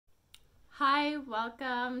Hi,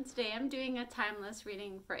 welcome. Today I'm doing a timeless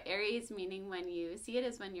reading for Aries, meaning when you see it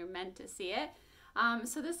is when you're meant to see it.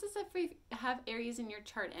 So this is if you have Aries in your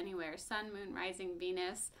chart anywhere, Sun, Moon, Rising,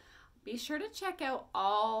 Venus. Be sure to check out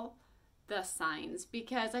all the signs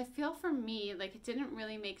because I feel for me like it didn't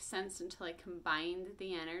really make sense until I combined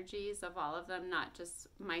the energies of all of them, not just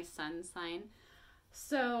my sun sign.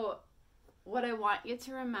 So what I want you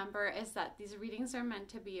to remember is that these readings are meant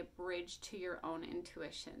to be a bridge to your own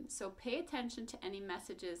intuition. So pay attention to any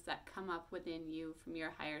messages that come up within you from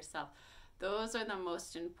your higher self. Those are the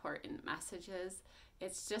most important messages.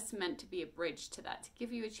 It's just meant to be a bridge to that, to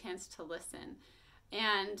give you a chance to listen.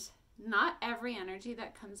 And not every energy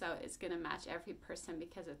that comes out is going to match every person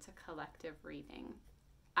because it's a collective reading.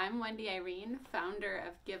 I'm Wendy Irene, founder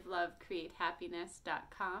of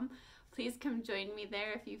GiveLoveCreateHappiness.com. Please come join me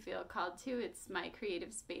there if you feel called to. It's my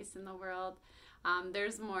creative space in the world.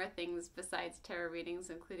 There's more things besides tarot readings,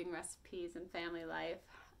 including recipes and family life.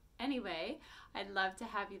 Anyway, I'd love to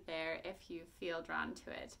have you there if you feel drawn to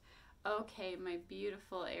it. Okay, my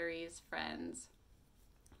beautiful Aries friends,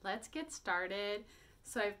 let's get started.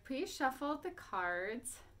 So I've pre-shuffled the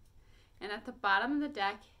cards, and at the bottom of the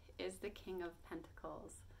deck is the King of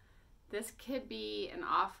Pentacles. This could be an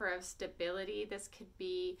offer of stability. This could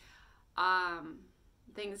be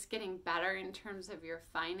things getting better in terms of your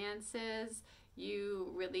finances,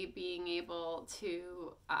 you really being able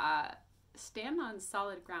to stand on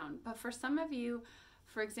solid ground. But for some of you,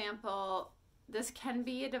 for example, this can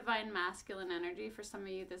be a divine masculine energy. For some of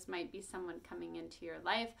you, this might be someone coming into your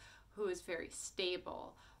life who is very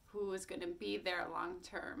stable, who is going to be there long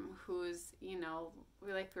term, who's, you know,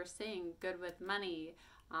 like we're saying, good with money,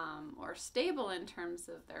 or stable in terms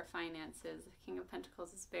of their finances. The King of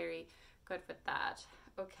Pentacles is very good with that.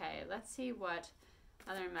 Okay, let's see what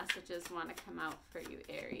other messages want to come out for you,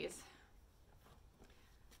 Aries.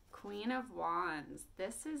 Queen of Wands,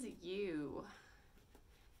 this is you.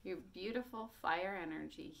 Your beautiful fire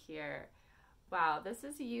energy here. Wow, this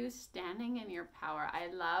is you standing in your power. I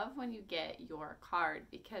love when you get your card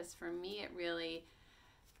because for me it really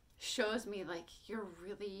shows me like you're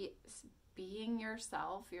really being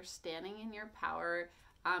yourself. You're standing in your power.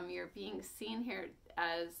 You're being seen here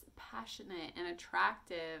as passionate and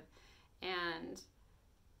attractive, and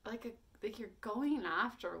like you're going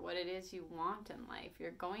after what it is you want in life.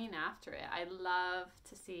 You're going after it. I love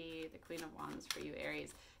to see the Queen of Wands for you,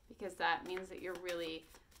 Aries, because that means that you're really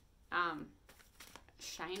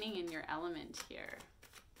shining in your element here.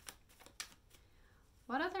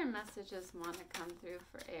 What other messages want to come through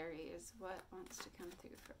for Aries? What wants to come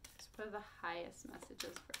through for Aries? What are the highest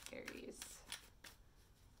messages for Aries?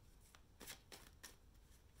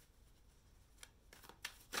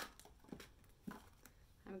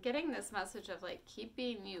 I'm getting this message of like, keep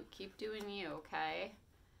being you, keep doing you, okay?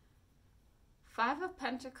 Five of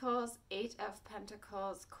Pentacles, Eight of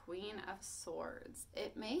Pentacles, Queen of Swords.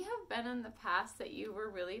 It may have been in the past that you were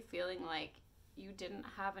really feeling like you didn't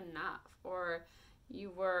have enough, or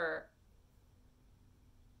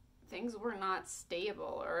things were not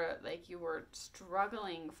stable, or like you were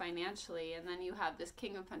struggling financially, and then you have this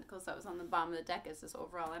King of Pentacles that was on the bottom of the deck as this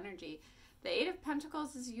overall energy. The Eight of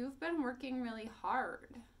Pentacles is you've been working really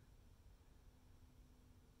hard.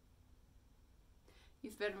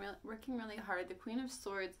 You've been working really hard. The Queen of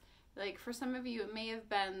Swords, like for some of you, it may have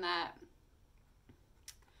been that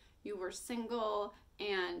you were single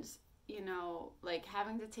and, you know, like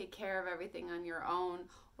having to take care of everything on your own,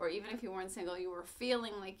 or even if you weren't single, you were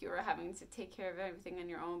feeling like you were having to take care of everything on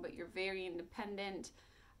your own, but you're very independent.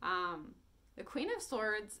 The Queen of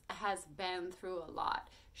Swords has been through a lot.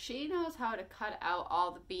 She knows how to cut out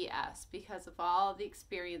all the BS because of all the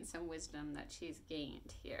experience and wisdom that she's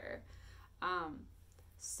gained here.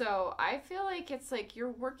 So I feel like it's like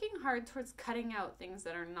you're working hard towards cutting out things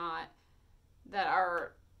that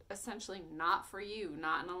are essentially not for you,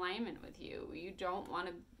 not in alignment with you.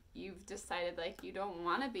 You've decided like you don't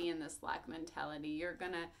want to be in this lack mentality. You're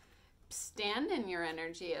going to stand in your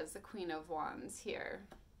energy as the Queen of Wands here.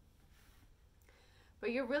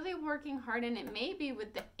 But you're really working hard, and it may be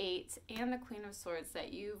with the Eight and the Queen of Swords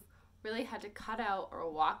that you've really had to cut out or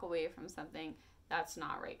walk away from something that's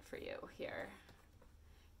not right for you here.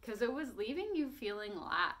 Because it was leaving you feeling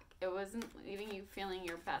lack. It wasn't leaving you feeling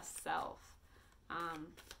your best self.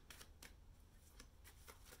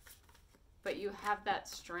 But you have that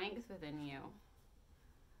strength within you.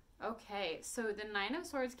 Okay, so the Nine of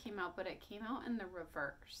Swords came out, but it came out in the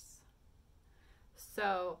reverse.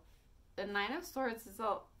 So the Nine of Swords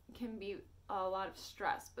can be a lot of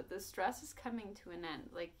stress, but the stress is coming to an end.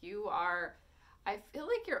 Like you are I feel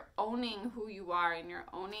like you're owning who you are, and you're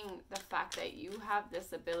owning the fact that you have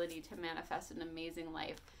this ability to manifest an amazing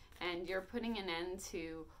life, and you're putting an end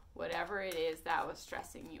to whatever it is that was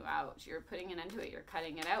stressing you out. You're putting an end to it. You're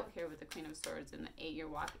cutting it out here with the Queen of Swords and the 8. You're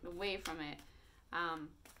walking away from it.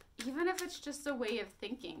 Even if it's just a way of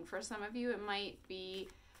thinking. For some of you, it might be,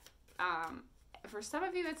 for some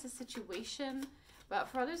of you, it's a situation. But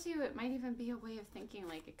for others of you, it might even be a way of thinking,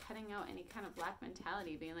 like cutting out any kind of lack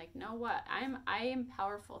mentality, being like, know what? I am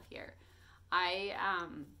powerful here.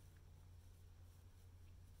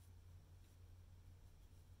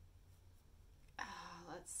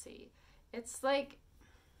 Let's see. It's like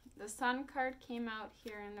the Sun card came out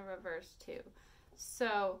here in the reverse too.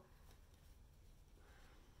 So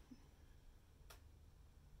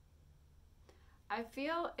I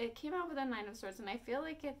feel it came out with a 9 of Swords, and I feel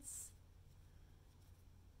like it's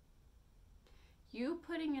you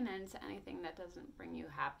putting an end to anything that doesn't bring you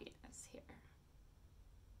happiness here.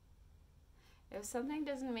 If something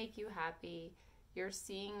doesn't make you happy, you're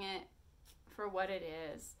seeing it for what it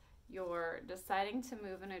is. You're deciding to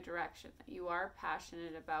move in a direction that you are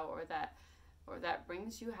passionate about, or that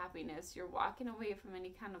brings you happiness. You're walking away from any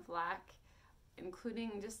kind of lack,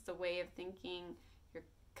 including just the way of thinking. You're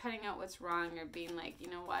cutting out what's wrong. You're being like, you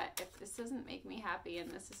know what, if this doesn't make me happy and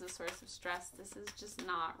this is a source of stress, this is just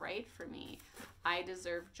not right for me. I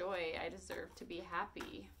deserve joy. I deserve to be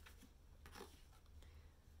happy.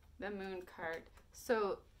 The Moon card.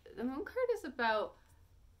 So the Moon card is about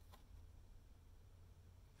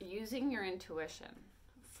using your intuition.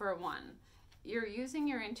 For one, you're using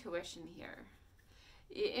your intuition here.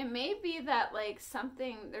 It may be that like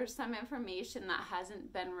there's some information that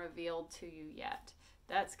hasn't been revealed to you yet.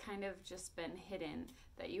 That's kind of just been hidden,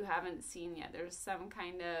 that you haven't seen yet. There's some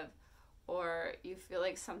kind of, or you feel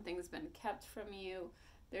like something's been kept from you.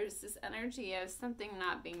 There's this energy of something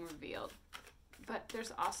not being revealed. But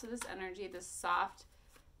there's also this energy, this soft,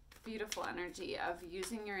 beautiful energy of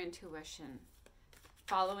using your intuition,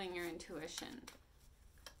 following your intuition.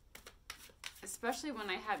 Especially when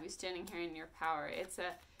I have you standing here in your power.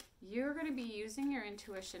 You're going to be using your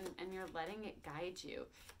intuition and you're letting it guide you.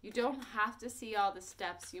 You don't have to see all the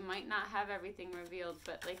steps. You might not have everything revealed,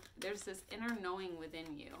 but like there's this inner knowing within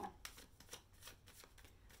you.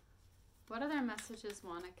 What other messages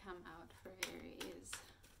want to come out for Aries?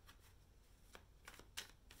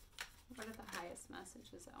 What are the highest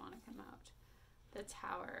messages that want to come out? The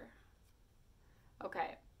Tower.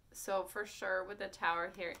 Okay, so for sure with the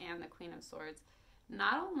Tower here and the Queen of Swords,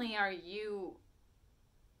 not only are you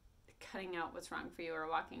cutting out what's wrong for you or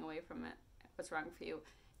walking away from it, what's wrong for you,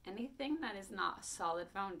 anything that is not a solid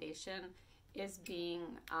foundation is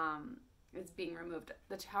being removed.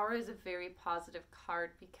 The Tower is a very positive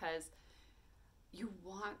card because you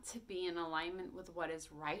want to be in alignment with what is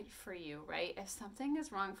right for you, right? If something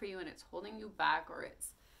is wrong for you and it's holding you back, or it's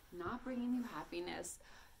not bringing you happiness,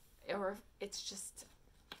 or it's just,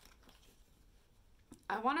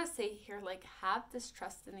 I want to say here, like, have this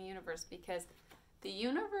trust in the universe, because the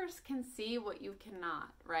universe can see what you cannot,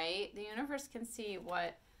 right? The universe can see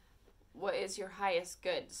what is your highest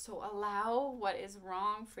good. So allow what is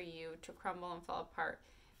wrong for you to crumble and fall apart,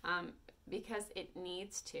 because it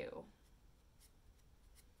needs to.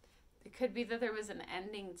 It could be that there was an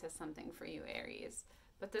ending to something for you, Aries,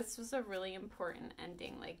 but this was a really important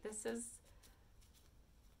ending. Like, it's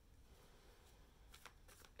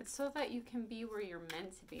so that you can be where you're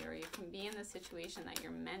meant to be, or you can be in the situation that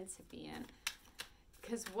you're meant to be in.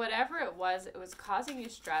 Because whatever it was causing you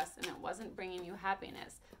stress, and it wasn't bringing you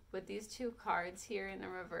happiness. With these two cards here in the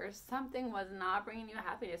reverse, something was not bringing you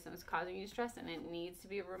happiness and was causing you stress, and it needs to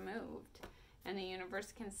be removed. And the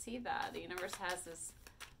universe can see that. The universe has this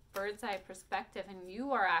bird's eye perspective, and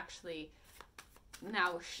you are actually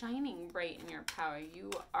now shining bright in your power.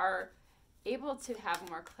 You are able to have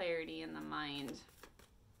more clarity in the mind.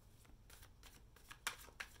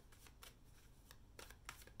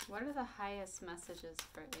 What are the highest messages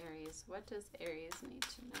for Aries? What does Aries need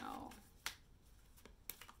to know?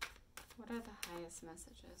 What are the highest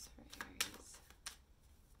messages for Aries?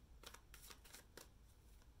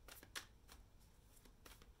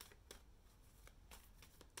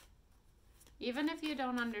 Even if you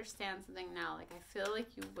don't understand something now, like, I feel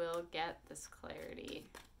like you will get this clarity.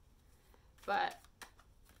 But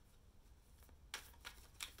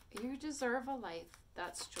you deserve a life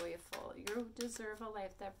that's joyful. You deserve a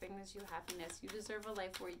life that brings you happiness. You deserve a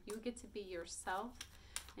life where you get to be yourself,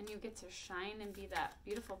 and you get to shine and be that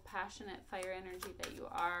beautiful, passionate fire energy that you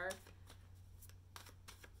are.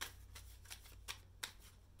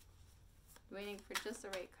 Waiting for just the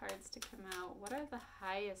right cards to come out. What are the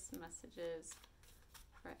highest messages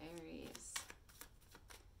for Aries?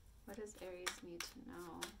 What does Aries need to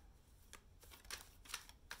know?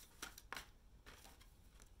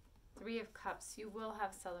 Three of Cups. You will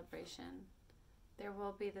have celebration. There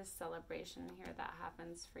will be this celebration here that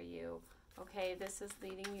happens for you. Okay, this is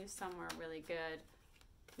leading you somewhere really good,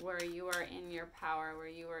 where you are in your power, where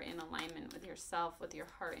you are in alignment with yourself, with your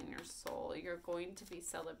heart and your soul. You're going to be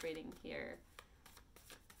celebrating here.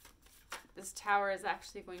 This Tower is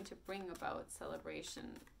actually going to bring about celebration,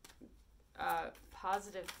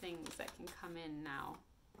 positive things that can come in now.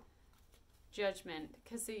 Judgment,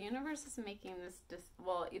 because the universe is making this,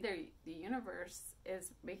 well, either the universe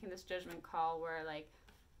is making this judgment call where, like,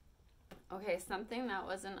 okay, something that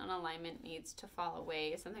wasn't in alignment needs to fall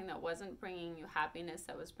away. Something that wasn't bringing you happiness,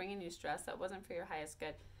 that was bringing you stress, that wasn't for your highest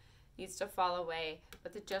good, needs to fall away.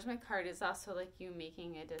 But the Judgment card is also like you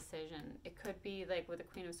making a decision. It could be like with the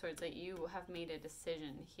Queen of Swords that you have made a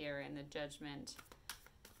decision here in the Judgment.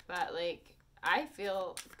 But like, I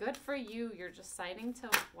feel good for you. You're deciding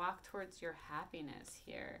to walk towards your happiness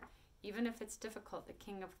here. Even if it's difficult, the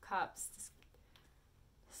King of Cups.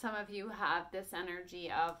 Some of you have this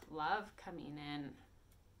energy of love coming in.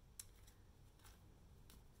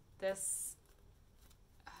 This,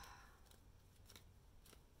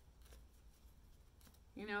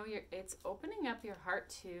 you know, it's opening up your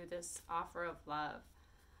heart to this offer of love.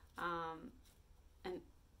 And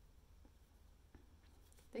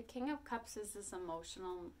the King of Cups is this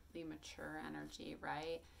emotionally mature energy,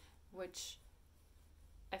 right? Which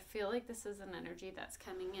I feel like this is an energy that's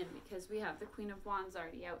coming in because we have the Queen of Wands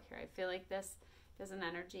already out here. I feel like this is an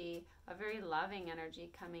energy, a very loving energy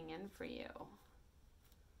coming in for you.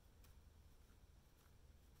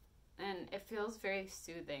 And it feels very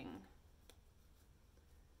soothing.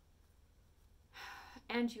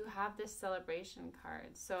 And you have this celebration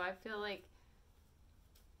card. So I feel like,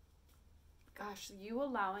 gosh, you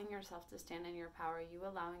allowing yourself to stand in your power, you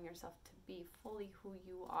allowing yourself to be fully who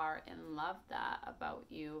you are and love that about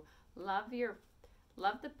you. Love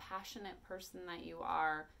the passionate person that you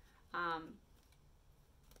are.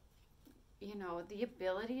 You know, the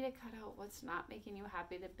ability to cut out what's not making you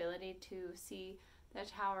happy, the ability to see the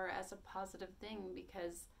Tower as a positive thing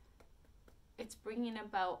because it's bringing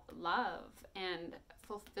about love and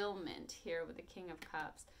fulfillment here with the King of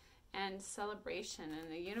Cups. And celebration, and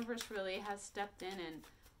the universe really has stepped in and,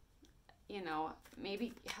 you know,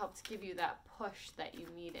 maybe helped give you that push that you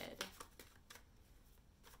needed.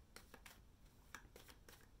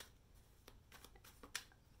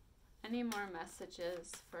 Any more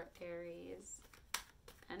messages for Aries?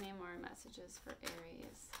 Any more messages for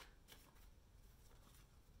Aries?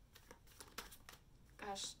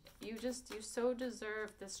 Gosh, you so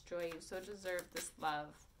deserve this joy, you so deserve this love.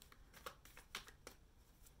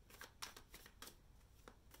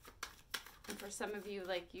 For some of you,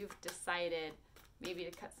 like, you've decided maybe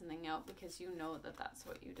to cut something out because you know that that's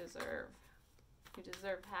what you deserve. You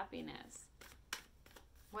deserve happiness.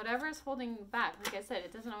 Whatever is holding you back, like I said,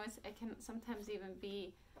 it can sometimes even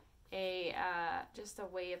be a just a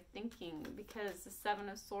way of thinking because the Seven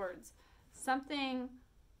of Swords, something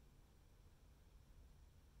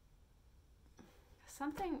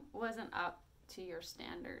wasn't up to your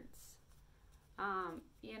standards.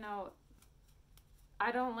 You know,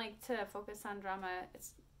 I don't like to focus on drama.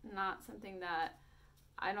 It's not something that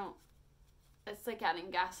it's like adding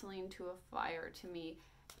gasoline to a fire to me.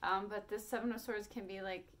 But this Seven of Swords can be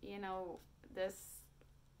like, you know, this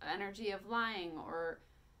energy of lying or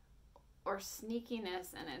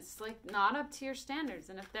sneakiness, and it's like not up to your standards.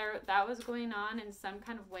 And if that was going on in some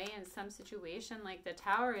kind of way in some situation, like the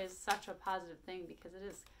Tower is such a positive thing because it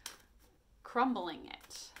is crumbling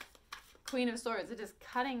it. Queen of Swords, it is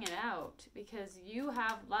cutting it out because you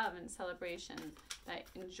have love and celebration, that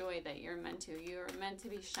joy that you're meant to. You're meant to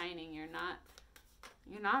be shining. You're not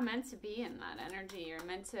meant to be in that energy. You're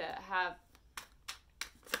meant to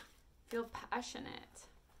feel passionate.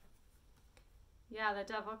 Yeah, the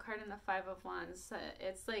Devil card and the Five of Wands.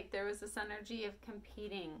 It's like there was this energy of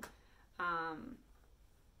competing.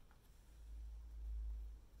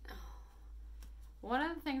 One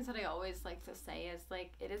of the things that I always like to say is,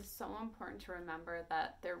 like, it is so important to remember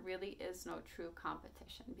that there really is no true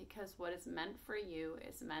competition because what is meant for you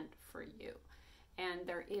is meant for you. And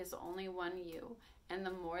there is only one you. And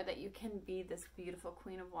the more that you can be this beautiful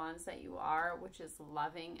Queen of Wands that you are, which is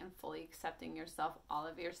loving and fully accepting yourself, all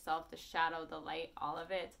of yourself, the shadow, the light, all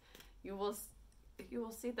of it, you will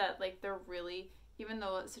see that, like, they're really, even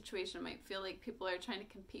though a situation might feel like people are trying to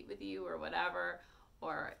compete with you or whatever,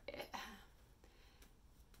 or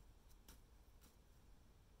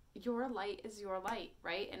your light is your light,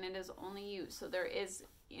 right? And it is only you. So there is,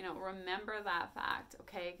 you know, remember that fact,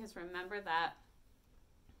 okay? Because remember that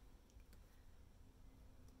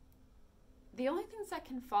the only things that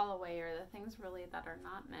can fall away are the things really that are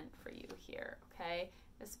not meant for you here, okay?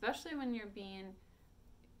 Especially when you're being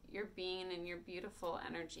in your beautiful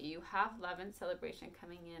energy. You have love and celebration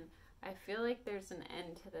coming in. I feel like there's an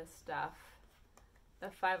end to this stuff. The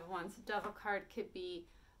Five of Wands, the Devil card could be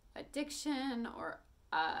addiction or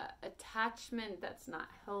attachment that's not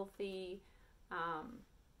healthy.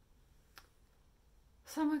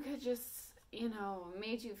 Someone could just,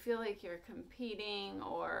 made you feel like you're competing,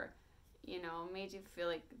 or, made you feel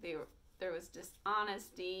like there was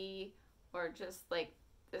dishonesty, or just like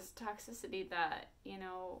this toxicity that,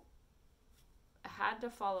 had to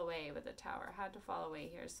fall away with the Tower, had to fall away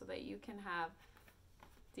here, so that you can have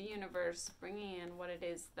the universe bringing in what it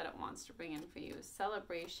is that it wants to bring in for you.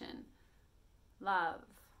 Celebration, love,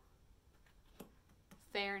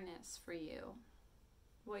 fairness for you,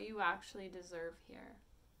 what you actually deserve here.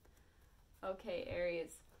 Okay,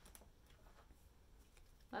 Aries.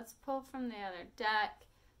 Let's pull from the other deck.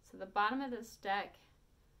 So the bottom of this deck,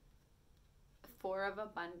 Four of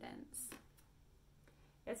Abundance.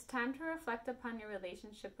 It's time to reflect upon your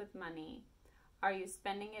relationship with money. Are you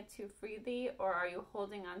spending it too freely, or are you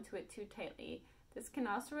holding on to it too tightly? This can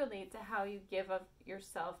also relate to how you give of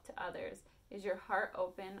yourself to others. Is your heart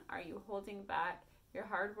open? Are you holding back? Your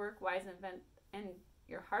hard work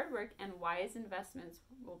and wise investments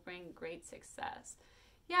will bring great success.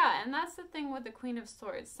 Yeah, and that's the thing with the Queen of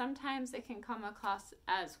Swords. Sometimes it can come across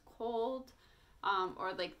as cold,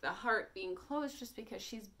 or like the heart being closed, just because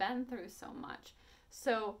she's been through so much.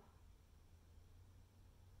 So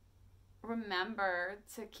remember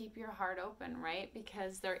to keep your heart open, right?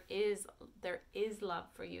 Because there is love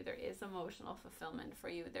for you. There is emotional fulfillment for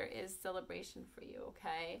you. There is celebration for you,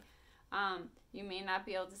 okay? You may not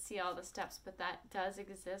be able to see all the steps, but that does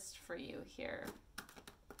exist for you here.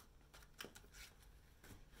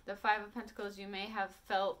 The Five of Pentacles, you may have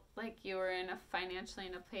felt like you were financially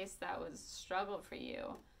in a place that was struggle for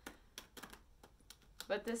you.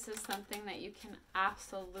 But this is something that you can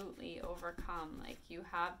absolutely overcome. Like, you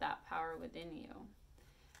have that power within you.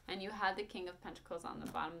 And you had the King of Pentacles on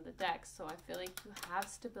the bottom of the deck, so I feel like you have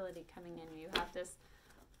stability coming in. You have this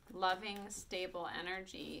loving, stable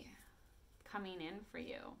energy coming in for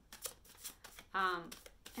you.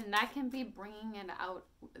 And that can be bringing it out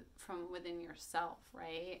from within yourself,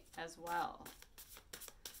 right, as well.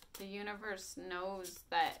 The universe knows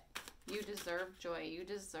that you deserve joy. You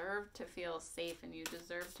deserve to feel safe, and you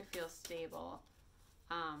deserve to feel stable.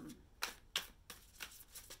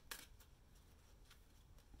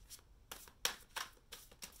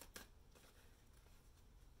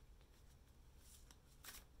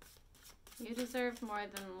 You deserve more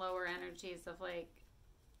than lower energies of like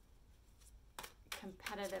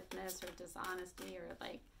competitiveness or dishonesty, or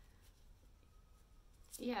like,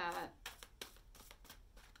 yeah.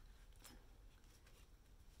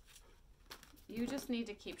 You just need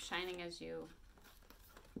to keep shining as you.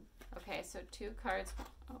 Okay, so 2 cards.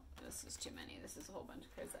 Oh, this is too many. This is a whole bunch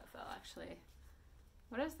of cards that fell, actually.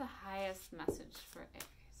 What is the highest message for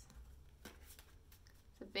Aries?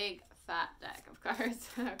 It's a big, fat deck of cards.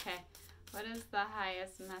 Okay. What is the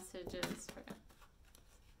highest messages for...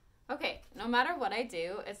 Okay, no matter what I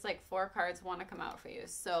do, it's like 4 cards want to come out for you.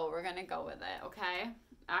 So we're going to go with it, okay?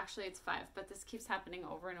 Actually, it's 5, but this keeps happening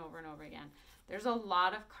over and over and over again. There's a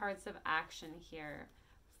lot of cards of action here.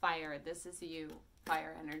 Fire, this is you.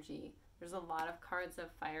 Fire energy. There's a lot of cards of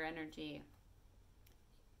fire energy.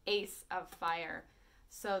 Ace of fire.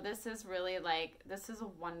 So this is really like, this is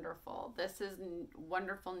wonderful. This is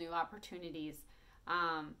wonderful new opportunities.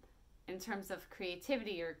 In terms of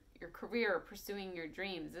creativity, or your career, or pursuing your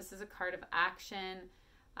dreams. This is a card of action.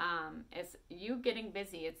 It's you getting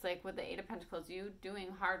busy. It's like with the Eight of Pentacles, you doing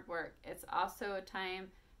hard work. It's also a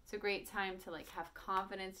time, it's a great time to like have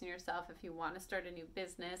confidence in yourself if you want to start a new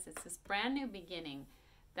business. It's this brand new beginning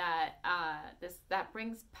that that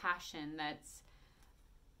brings passion,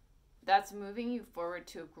 that's moving you forward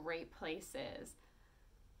to great places.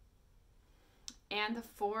 And the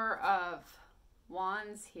Four of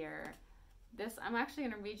Wands here. I'm actually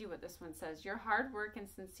going to read you what this one says. Your hard work and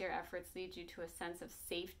sincere efforts lead you to a sense of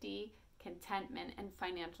safety, contentment, and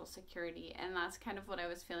financial security. And that's kind of what I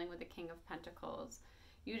was feeling with the King of Pentacles.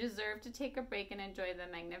 You deserve to take a break and enjoy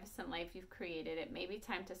the magnificent life you've created. It may be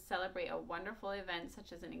time to celebrate a wonderful event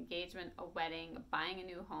such as an engagement, a wedding, buying a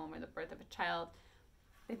new home, or the birth of a child.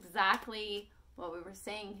 Exactly what we were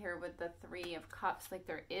saying here with the Three of Cups. Like,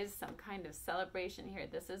 there is some kind of celebration here.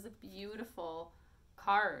 This is a beautiful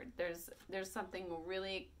card. There's something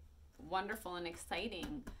really wonderful and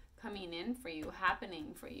exciting coming in for you,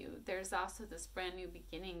 happening for you. There's also this brand new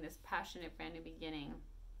beginning, this passionate brand new beginning.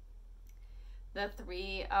 the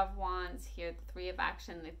Three of Wands here, the Three of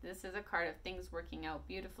Action. This is a card of things working out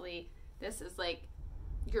beautifully. This is like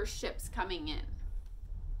your ships coming in.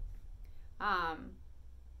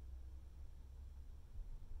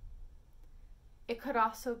 It could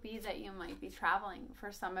also be that you might be traveling.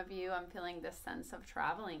 For some of you, I'm feeling this sense of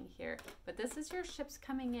traveling here. But this is your ships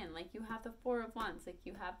coming in. Like you have the Four of Wands. Like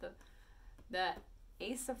you have the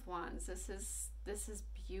Ace of Wands. This is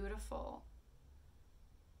beautiful.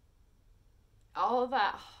 All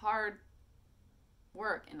that hard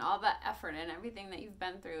work and all that effort and everything that you've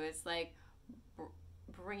been through is like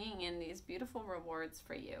bringing in these beautiful rewards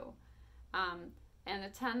for you. And the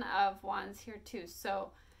Ten of Wands here too.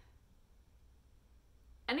 So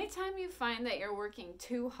anytime you find that you're working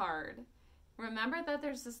too hard, remember that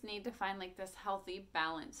there's this need to find like this healthy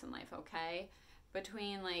balance in life, okay?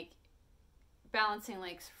 Between like balancing,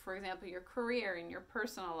 like, for example, your career and your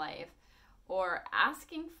personal life, or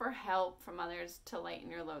asking for help from others to lighten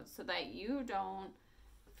your load so that you don't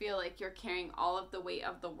feel like you're carrying all of the weight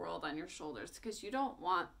of the world on your shoulders, because you don't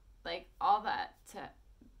want like all that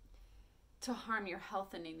to harm your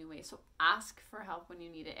health in any way. So ask for help when you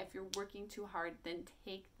need it. If you're working too hard, then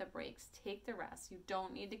take the breaks, take the rest. You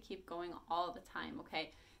don't need to keep going all the time,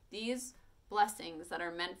 okay? These blessings that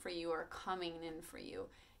are meant for you are coming in for you.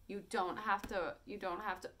 You don't have to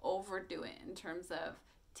overdo it in terms of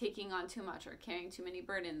taking on too much or carrying too many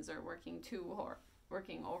burdens or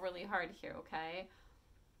working overly hard here, okay?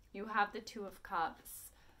 You have the Two of Cups.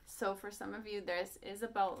 So for some of you, this is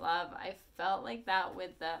about love. I felt like that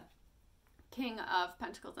with the King of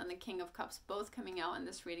Pentacles and the King of Cups both coming out in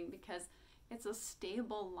this reading, because it's a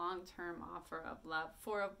stable long-term offer of love.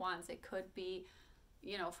 Four of Wands, it could be,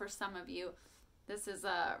 you know, for some of you, this is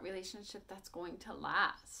a relationship that's going to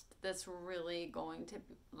last. That's really going to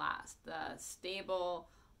last. The stable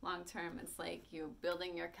long-term, it's like you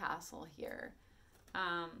building your castle here.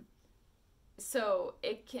 So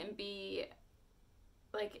it can be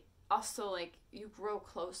like also like you grow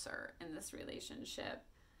closer in this relationship.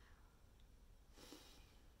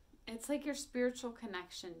 It's like your spiritual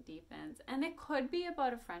connection deepens. And it could be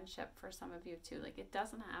about a friendship for some of you too. Like it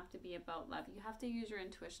doesn't have to be about love. You have to use your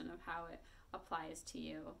intuition of how it applies to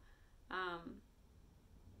you.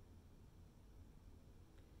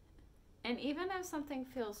 And even if something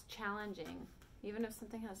feels challenging, even if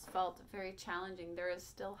something has felt very challenging, there is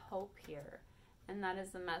still hope here. And that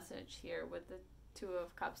is the message here with the Two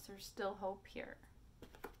of Cups. There's still hope here.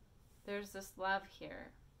 There's this love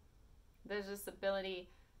here. There's this ability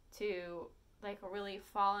to like really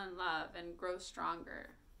fall in love and grow stronger.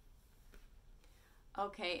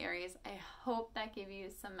 Okay, Aries, I hope that gave you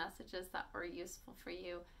some messages that were useful for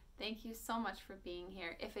you. Thank you so much for being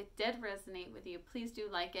here. If it did resonate with you, please do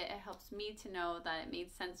like it. It helps me to know that it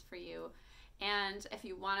made sense for you. And if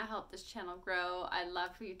you want to help this channel grow, I'd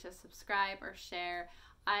love for you to subscribe or share.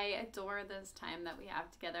 I adore this time that we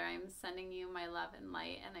have together. I'm sending you my love and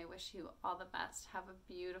light, and I wish you all the best. Have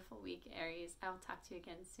a beautiful week, Aries. I will talk to you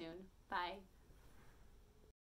again soon. Bye.